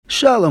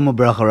Shalom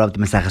u'bracha of the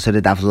Masechah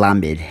Sotah Daf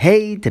Lamed.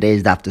 Hey,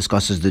 today's daf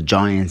discusses the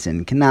giants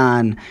in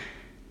Canaan,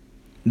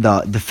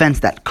 the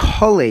defense that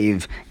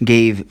Kalev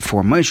gave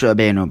for Moshe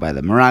Rabbeinu by the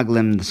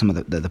Meraglim, some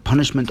of the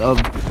punishment of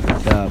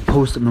the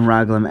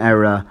post-Meraglim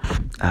era.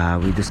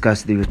 We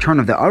discussed the return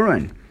of the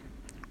Aron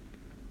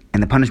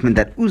and the punishment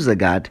that Uzzah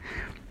got,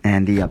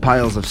 and the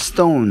piles of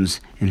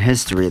stones in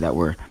history that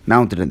were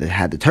mounted and that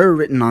had the Torah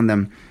written on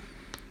them.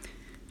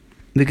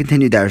 We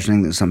continue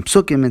darshaning some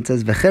psukim. It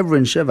says,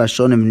 "V'chevron sheva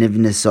shonim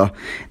nivnisa."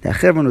 That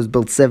Chevron was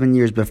built 7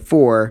 years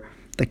before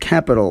the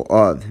capital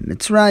of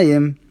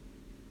Mitzrayim,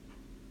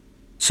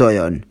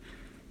 Soyon.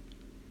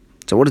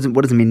 So what does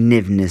it mean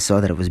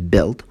nivnisa, that it was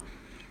built?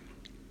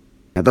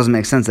 It doesn't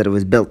make sense that it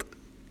was built,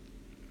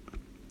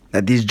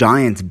 that these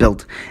giants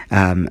built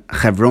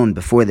Chevron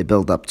before they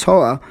built up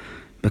Sotah,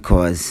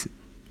 because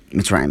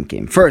Mitzrayim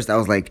came first. I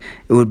was like,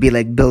 it would be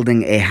like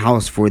building a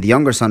house for the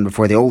younger son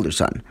before the older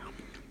son.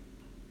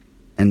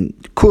 And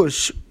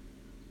Cush,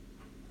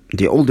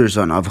 the older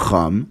son of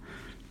Chum,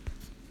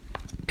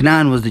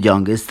 Canaan was the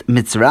youngest,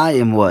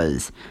 Mitzrayim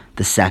was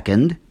the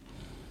second.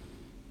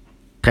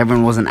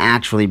 Hebron wasn't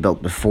actually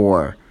built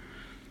before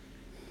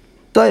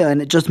Sotah, and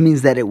it just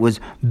means that it was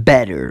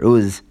better. It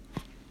was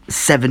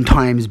 7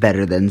 times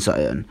better than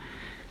Sotah.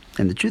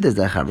 And the truth is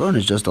that Hebron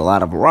is just a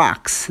lot of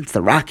rocks. It's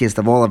the rockiest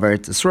of all of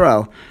Eretz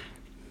Yisrael.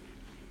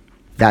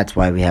 That's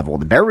why we have all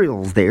the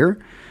burials there,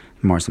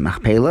 Marsa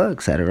Machpelah,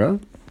 etc.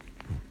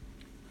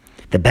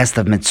 The best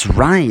of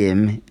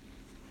Mitzrayim,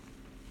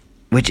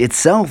 which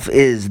itself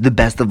is the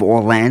best of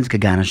all lands,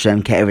 Kagan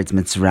Hashem Ke'eretz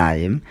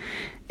Mitzrayim,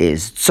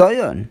 is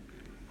Tzoyon.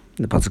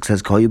 The pasuk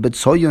says, "Call you, but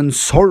Tzoyon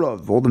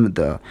Sorov." All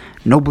the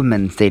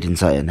noblemen stayed in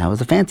Tzoyon. That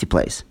was a fancy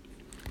place.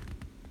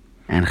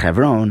 And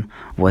Hebron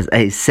was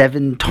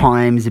 7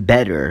 times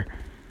better.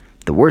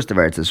 The worst of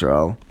Eretz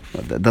Yisrael,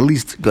 the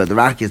least good, the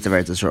rockiest of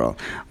Eretz Yisrael,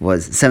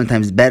 was 7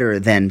 times better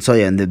than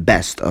Tzoyon, the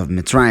best of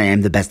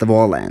Mitzrayim, the best of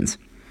all lands.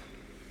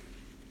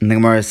 And the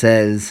Gemara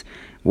says,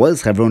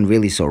 was Hebron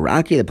really so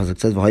rocky? The pasuk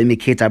says, Avshalom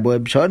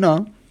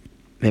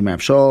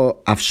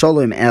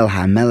el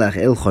hamelech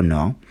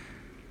ilchono,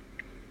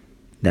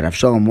 that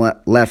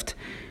Avshalom left.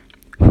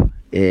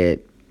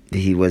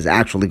 He was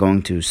actually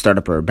going to start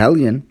up a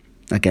rebellion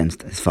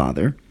against his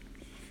father.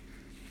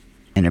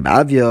 And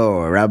Rabbi Avia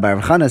or Rabbi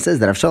Rav Chana says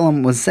that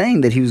Avshalom was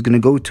saying that he was going to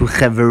go to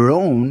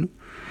Hebron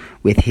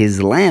with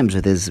his lambs,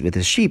 with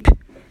his sheep.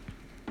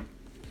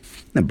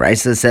 The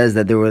Brisa says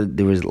that there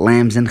was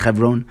lambs in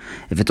Hebron.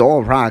 If it's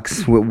all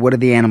rocks, what are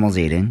the animals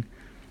eating?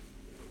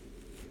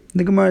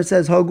 The Gemara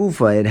says,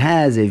 Hagufa, it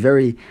has a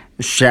very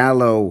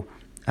shallow,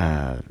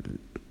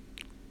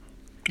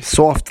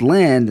 soft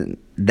land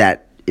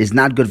that is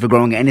not good for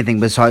growing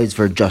anything besides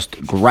for just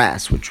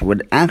grass, which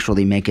would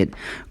actually make it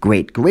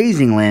great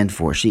grazing land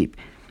for sheep.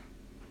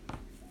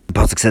 The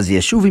pasuk says,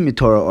 Yeshuvi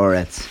mitorah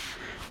oretz,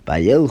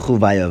 vayelchu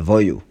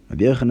vayavoyu.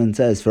 Rabbi Yochanan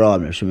says, for all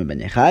Rav Shimon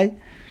ben Yochai,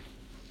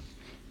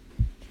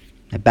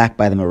 back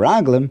by the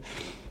Meraglim,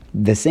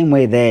 the same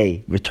way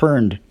they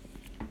returned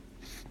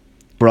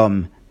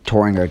from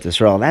touring Eretz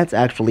Yisrael, that's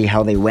actually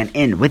how they went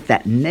in, with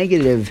that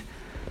negative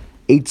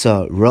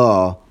Eitzah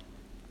Ra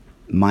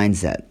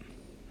mindset.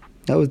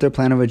 That was their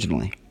plan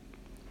originally.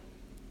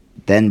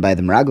 Then by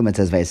the Meraglim it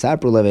says,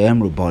 Vayisapru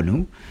leve'emru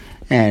banu,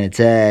 and it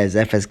says,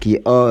 Efes ki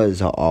oz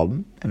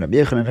ha'am, and Rabbi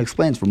Yochanan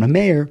explains from the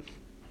mayor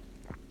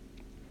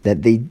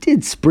that they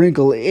did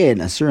sprinkle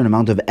in a certain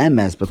amount of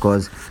emes,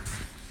 because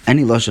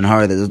any Lashon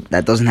Hara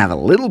that doesn't have a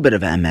little bit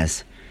of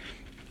emes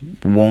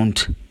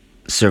won't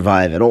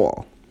survive at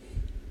all.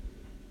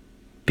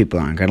 People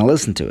aren't going to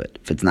listen to it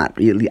if it's not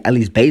really, at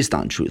least based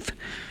on truth.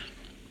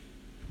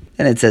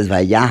 And it says,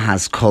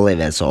 Vayahas Kalev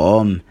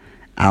esom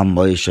al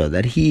Moshe,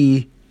 that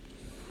he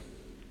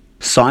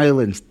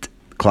silenced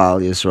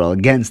Klal Yisrael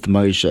against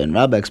Moshe. And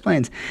Rabbi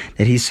explains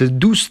that he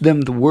seduced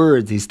them to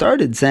words. He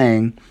started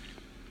saying,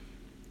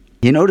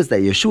 you notice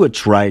that Yeshua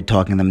tried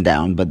talking them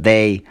down, but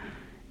they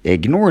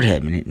ignored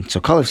him. And so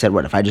Kalev said,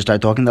 what, if I just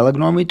start talking, they'll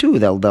ignore me too.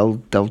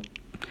 They'll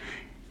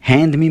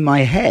hand me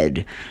my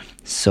head.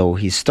 So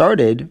he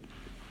started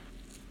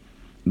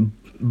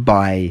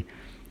by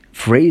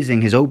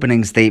phrasing his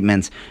opening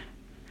statements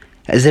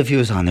as if he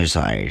was on their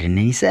side. And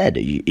he said,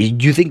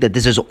 you think that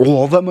this is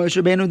all that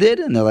Moshe Rabbeinu did?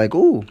 And they're like,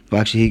 ooh.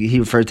 Well, actually, he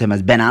referred to him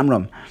as Ben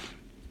Amram.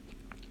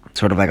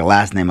 Sort of like a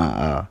last name,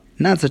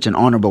 not such an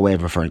honorable way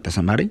of referring to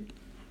somebody.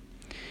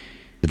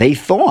 They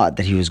thought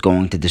that he was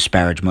going to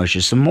disparage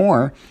Moshe some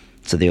more,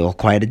 so they all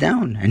quieted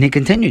down. And he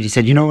continued. He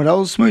said, you know what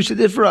else Moshe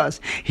did for us?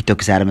 He took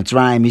us out of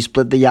Mitzrayim, he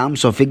split the Yam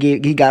Suf, he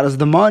got us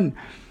the mun.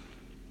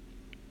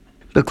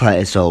 But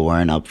Klal Yisrael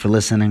weren't up for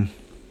listening.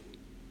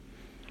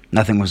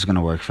 Nothing was going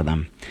to work for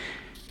them.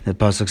 The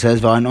pasuk says,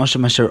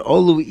 V'anoshim asher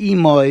olu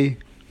imoy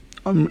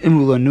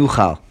imru lo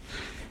nuchal.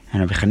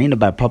 And Rabbi Chanina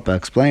bar Papa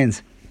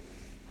explains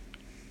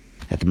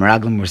that the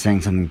Meraglim were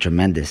saying something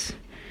tremendous.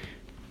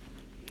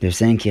 They're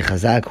saying, Ki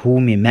chazak hu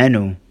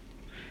mimenu.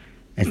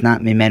 It's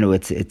not mimenu,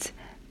 it's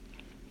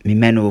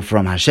mimenu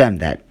from Hashem,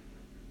 that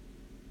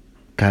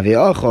Kavi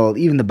Ochol,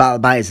 even the Baal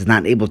Bayis is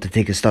not able to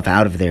take his stuff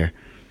out of there.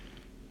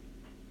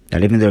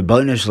 that even their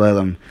Rebbeinu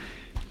Shalom,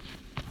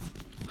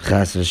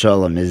 Chas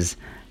v'Shalom, is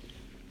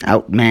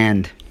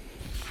outmanned.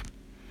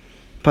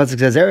 Pasuk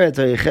says, that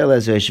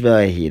Eretz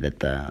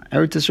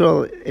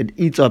Yisrael, it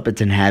eats up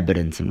its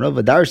inhabitants. And Rav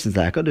Darshan's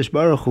that HaKadosh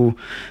Baruch Hu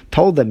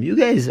told them, you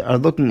guys are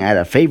looking at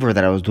a favor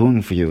that I was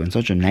doing for you in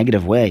such a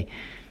negative way.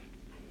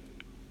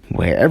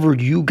 Wherever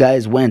you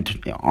guys went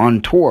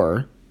on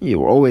tour, you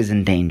were always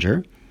in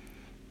danger.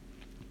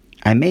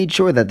 I made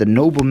sure that the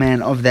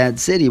nobleman of that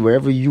city,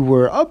 wherever you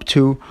were up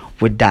to,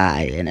 would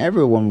die. And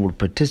everyone would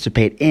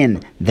participate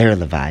in their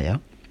levaya.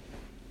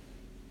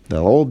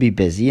 They'll all be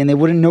busy and they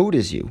wouldn't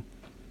notice you.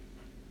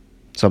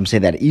 Some say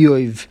that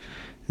Eov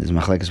is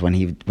machlekes when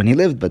he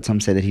lived, but some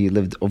say that he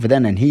lived over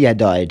then and he had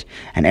died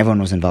and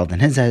everyone was involved in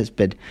his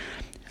husband.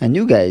 And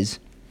you guys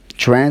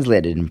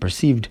translated and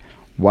perceived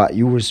what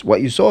you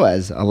saw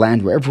as a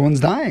land where everyone's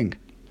dying.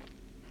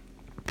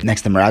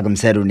 Next, the Meraglim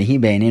said,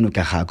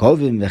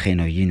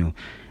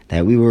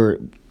 that we were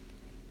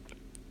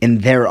in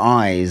their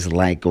eyes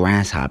like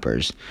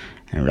grasshoppers.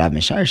 And Rav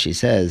Misharshi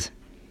says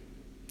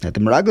that the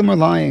Meraglim are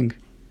lying.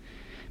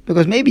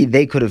 Because maybe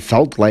they could have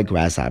felt like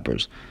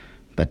grasshoppers.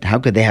 But how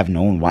could they have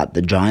known what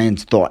the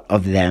giants thought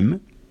of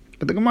them?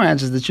 But the Gemara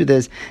answers the truth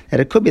is that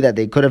it could be that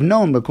they could have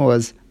known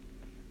because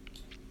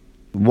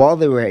while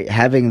they were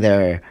having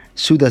their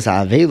Sudas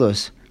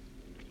Avelos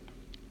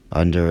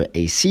under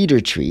a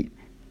cedar tree,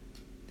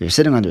 they were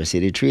sitting under a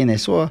cedar tree and they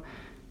saw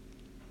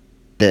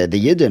the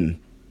Yidden,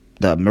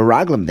 the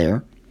Meraglim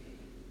there.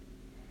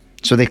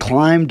 So they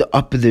climbed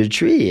up the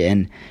tree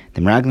and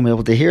the Meraglim were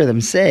able to hear them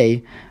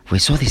say, we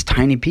saw these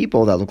tiny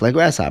people that look like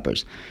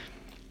grasshoppers.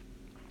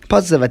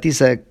 And Rabbi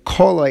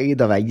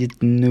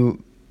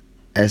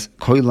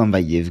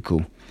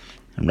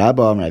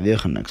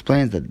Yochanan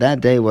explains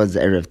that day was the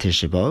Erev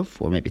Tisha B'Av,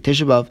 or maybe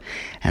Tisha B'Av,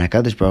 and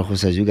HaKadosh Baruch Hu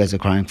says, you guys are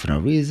crying for no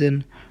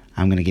reason,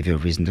 I'm going to give you a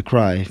reason to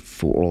cry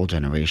for all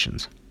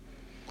generations.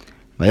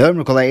 The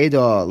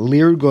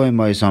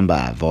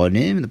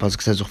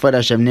Pasuk says, and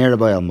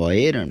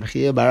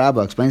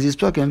Barabba explains these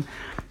psukim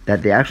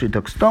that they actually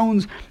took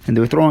stones and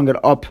they were throwing it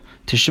up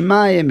to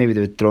Shemayim. Maybe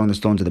they were throwing the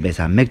stones to the Beis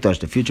HaMikdash,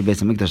 the future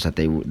Beis HaMikdash that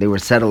they were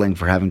settling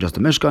for having just a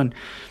Mishkan.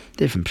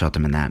 Different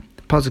pshatim in that.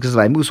 The Pasuk says,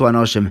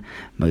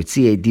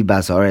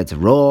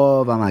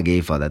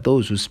 that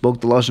those who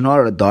spoke the Lashon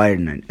Hara died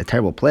in a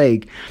terrible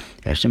plague.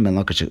 Hashem ben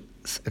Lakish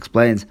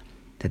explains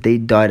that they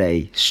died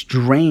a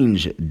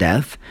strange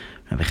death.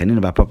 Rabbi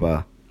Chanina Bar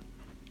Papa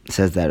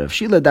says that if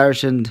Sheila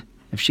darshaned,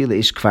 if Sheila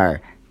ishkvar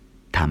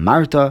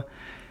tamarta,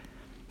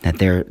 that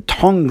their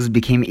tongues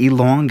became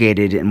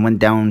elongated and went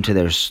down to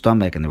their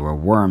stomach, and there were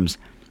worms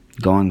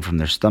going from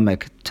their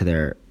stomach to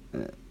their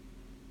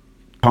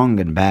tongue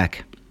and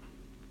back.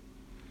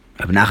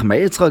 Rabbi Nachman Bar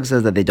Yitzchak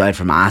says that they died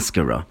from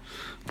askara,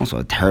 also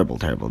a terrible,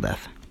 terrible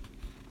death,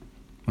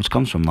 which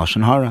comes from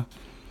Lashon Hara.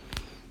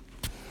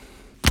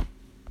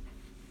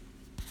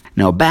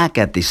 Now, back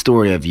at the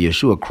story of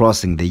Yeshua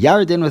crossing the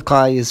Yarden with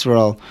Klal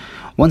Yisrael,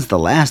 once the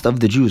last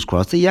of the Jews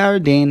crossed the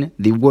Yarden,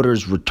 the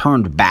waters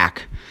returned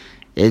back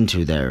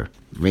into their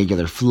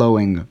regular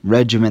flowing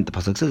regiment. The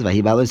pasuk says,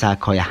 "Vahibalos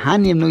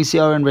hakoyahanim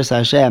nuisiyaron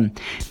b'Hashem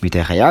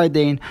mitech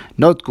hayarden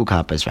notku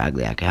kapes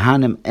ragli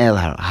hakoyahanim el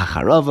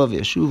hacharava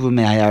v'yeshuvu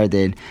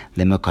mehayarden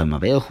lemekom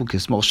avelchu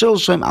kismol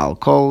shilshem al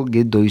kol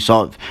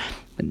gidoisov."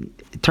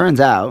 It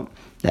turns out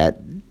that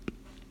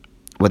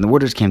when the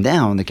waters came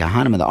down, the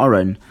Kahanim and the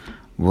Aron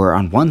were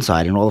on one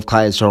side and all of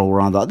Klal Yisrael were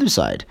on the other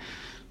side.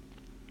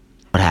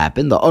 What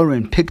happened? The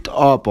Aron picked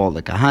up all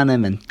the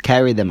Kahanim and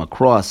carried them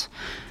across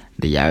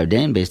the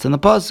Yarden based on the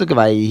pasuk of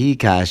Vayihi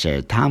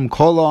kasher tam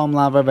kolom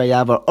lavar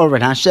vayavar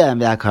oren Hashem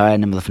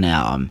v'akarenim lefnei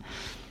ha'am.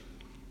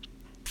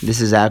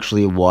 This is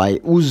actually why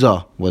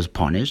Uzzah was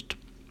punished.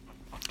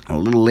 A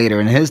little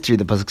later in history,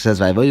 the pasuk says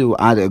Vayivayu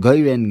ad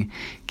goyren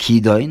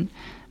kidoin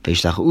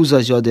v'ishlach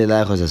Uzzah's yodei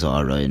lechos as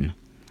Aron.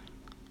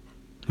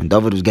 When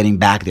David was getting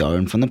back the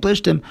Aron from the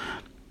Plishtim,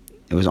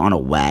 it was on a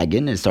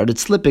wagon. It started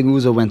slipping.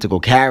 Uzzah went to go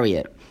carry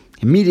it.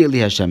 Immediately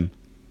Hashem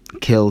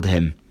killed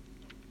him.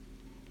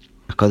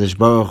 HaKadosh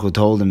Baruch Hu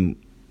told him,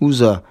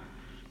 Uzzah,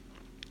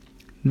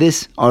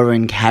 this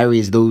Aron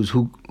carries those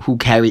who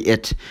carry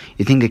it.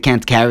 You think it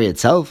can't carry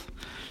itself?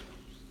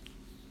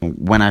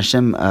 When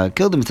Hashem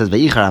killed him, it says,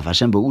 Vayicharaf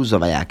Hashem b'Uzzah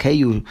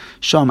vayakeyu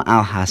sham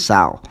al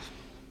hasal.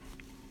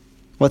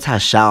 What's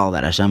hashal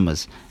that Hashem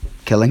was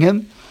killing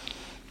him?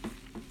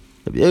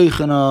 Rabbi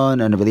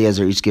Yochanan and Rabbi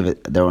Eliezer each give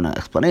it their own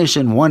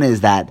explanation. One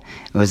is that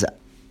it was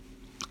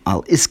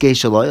al iskei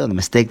shaloy, the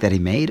mistake that he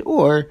made,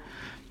 or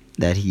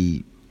that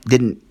he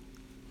didn't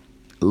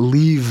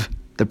leave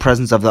the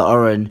presence of the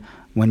Aron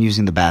when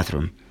using the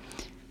bathroom.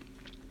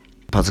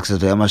 Pasuk says,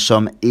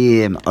 "V'yamasham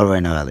im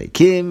Aron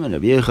ha'alikim," and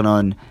Rabbi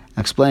Yochanan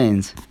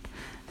explains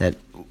that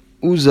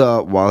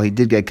Uzzah, while he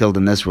did get killed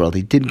in this world,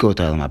 he did go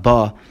to Olam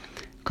Haba,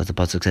 because the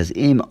pasuk says,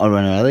 "Im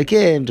Aron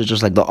ha'alikim,"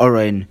 just like the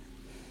Aron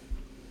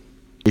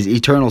is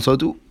eternal, so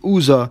too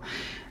Uzzah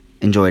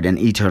enjoyed an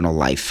eternal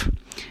life.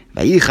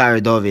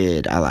 Vayichar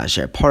David ala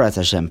asher paratz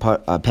Hashem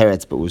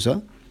peretz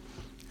be'Uzzah.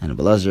 And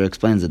Abelazar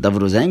explains that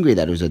David was angry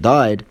that Uzzah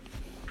died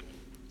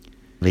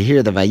We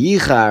hear the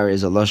Vayichar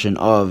is a lashon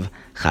of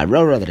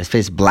Charora, that his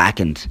face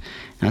blackened.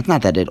 Now it's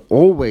not that the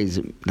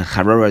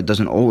Charora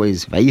doesn't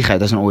always, Vayichar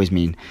doesn't always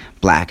mean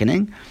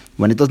blackening.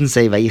 When it doesn't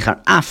say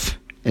Vayichar Af,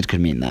 it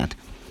could mean that.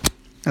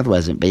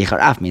 Otherwise, Vayichar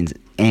Af means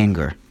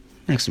anger.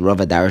 Next,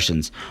 Rava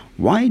Darshans.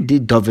 Why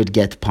did David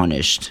get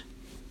punished?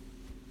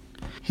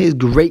 His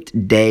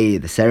great day,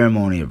 the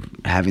ceremony of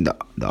having the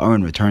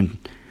Aron returned,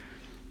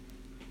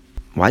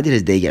 why did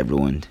his day get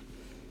ruined?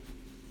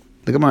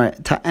 The Gemara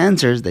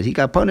answers that he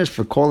got punished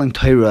for calling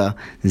Torah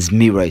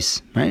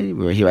Zmiros, right?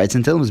 Where he writes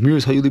in Tehillim,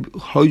 Zmiros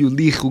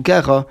hayuli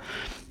chukecha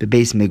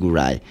bebeis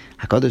megurai.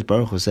 HaKadosh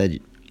Baruch Hu said,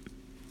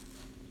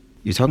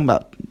 you're talking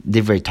about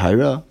Divrei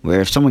Torah,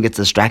 where if someone gets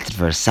distracted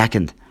for a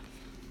second,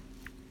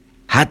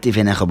 he'll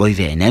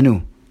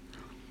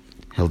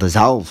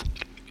dissolve.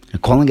 They're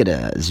calling it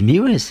a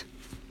Zmiros.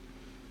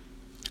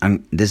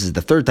 And this is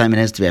the third time in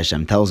history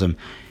Hashem tells him,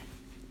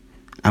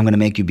 I'm going to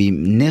make you be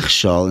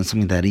nichshal in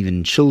something that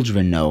even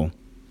children know.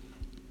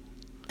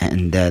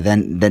 And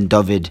then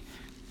David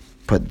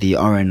put the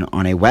Aron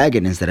on a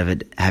wagon instead of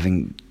it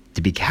having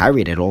to be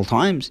carried at all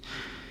times.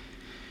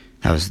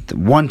 That was the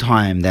one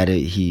time that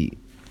he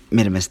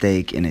made a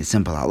mistake in a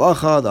simple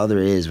halacha. The other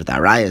is with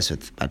Arayas,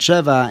 with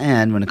Bathsheba,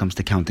 and when it comes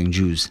to counting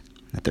Jews,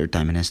 the third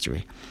time in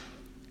history.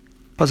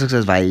 Pasuk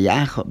says,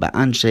 "Vayach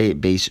ba'anshe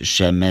beis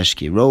shemesh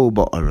ki ro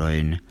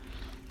ba'aron."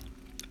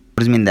 What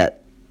does it mean that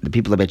the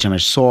people of Beit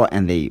Shemesh saw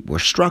and they were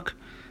struck?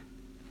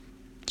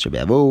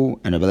 Shabiavu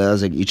and Rabbi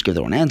Elazar each give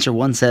their own answer.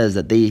 One says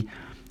that they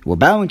were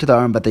bowing to the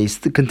Aron, but they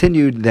still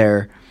continued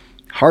their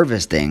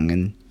harvesting.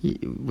 And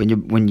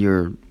when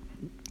you're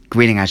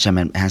greeting Hashem,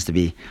 it has to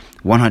be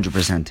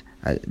 100%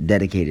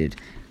 dedicated,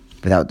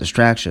 without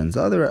distractions.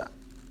 The other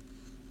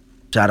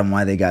shot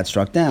why they got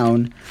struck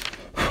down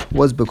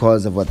was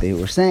because of what they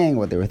were saying,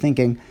 what they were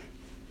thinking.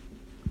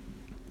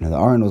 Now, the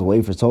Aron was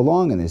away for so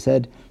long, and they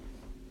said,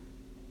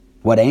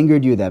 what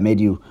angered you that made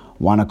you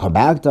want to come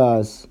back to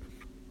us?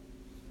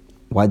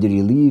 Why did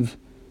you leave?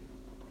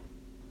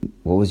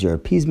 What was your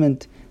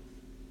appeasement?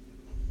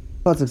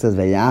 Pasuk says,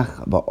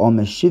 "Vayach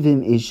ba'omer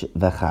shivim ish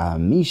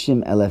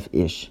v'chamishim elef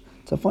ish."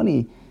 It's a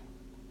funny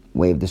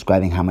way of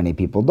describing how many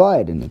people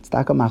died, and it's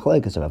taka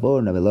machlekes. Rav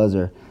and Rabbi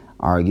Elazar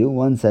argue.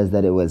 One says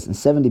that it was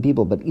 70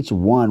 people, but each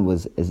one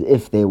was as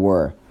if they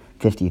were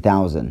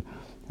 50,000.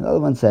 The other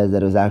one says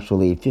that it was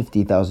actually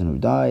 50,000 who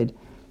died,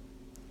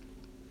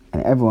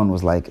 and everyone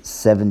was like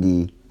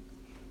 70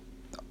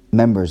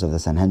 members of the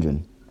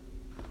Sanhedrin.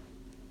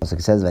 So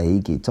it says, and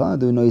it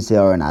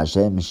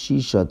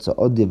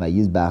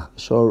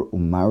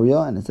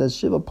says,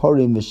 Shiva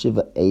Parim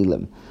v'Shiva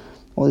Elim.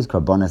 All these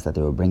karbonas that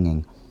they were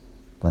bringing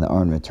when the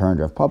Aron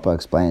returned. Rav Papa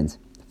explains,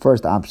 the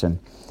first option,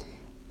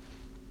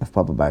 Rav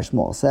Papa Bar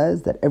Shmuel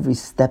says that every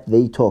step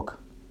they took,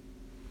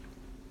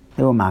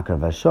 they were Makar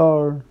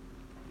Vashar,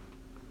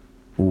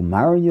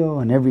 Mario,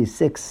 and every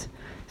 6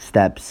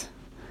 steps,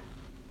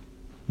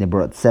 they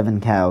brought 7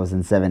 cows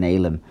and 7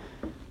 elim.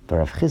 But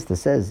Rav Chisda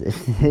says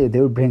if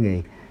they would bring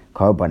a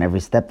carbon every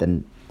step,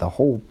 then the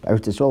whole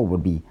Eretz Yisrael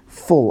would be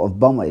full of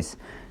bumais.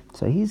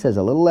 So he says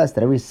a little less,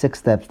 that every 6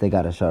 steps they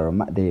got a shar,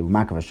 they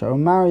makav a shar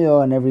Mario,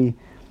 and every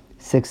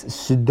 6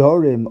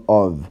 sudorim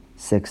of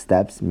 6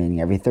 steps, meaning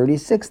every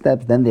 36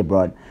 steps, then they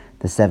brought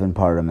the 7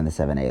 parim and the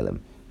 7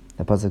 elim.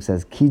 The pasuk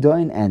says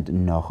kidoin and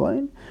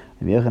nochoin.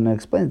 And Yochanan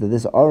explains that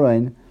this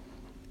Aron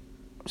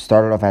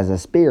started off as a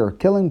spear,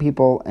 killing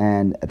people,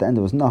 and at the end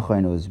it was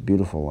Nachain, it was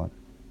beautiful,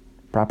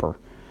 proper.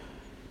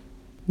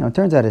 Now it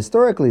turns out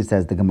historically,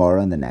 says the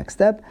Gemara in the next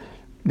step,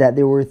 that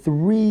there were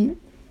 3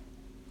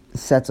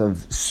 sets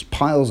of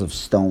piles of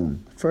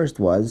stone. First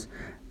was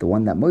the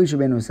one that Moshe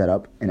Rabbeinu set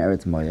up in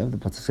Eretz Moav. The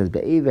pasuk says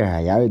Be'ever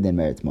Hayarden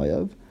Eretz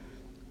Moav,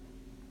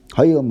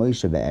 Hayil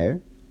Moshe Be'er,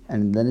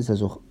 and then it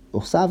says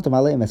Uchsavtam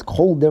Aleim Es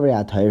Kol Divrei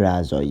HaTorah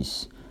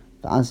Hazois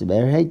V'Ansi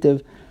Be'er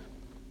Heitiv.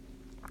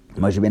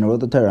 Moshe Rabbeinu wrote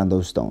the Torah on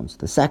those stones.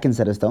 The second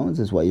set of stones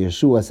is what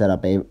Yeshua set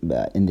up in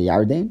the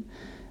Yarden.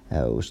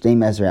 And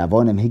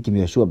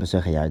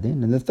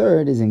the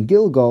third is in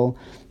Gilgal.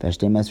 I'll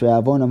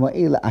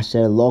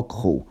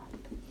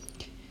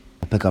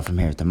pick up from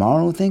here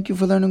tomorrow. Thank you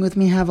for learning with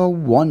me. Have a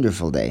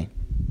wonderful day.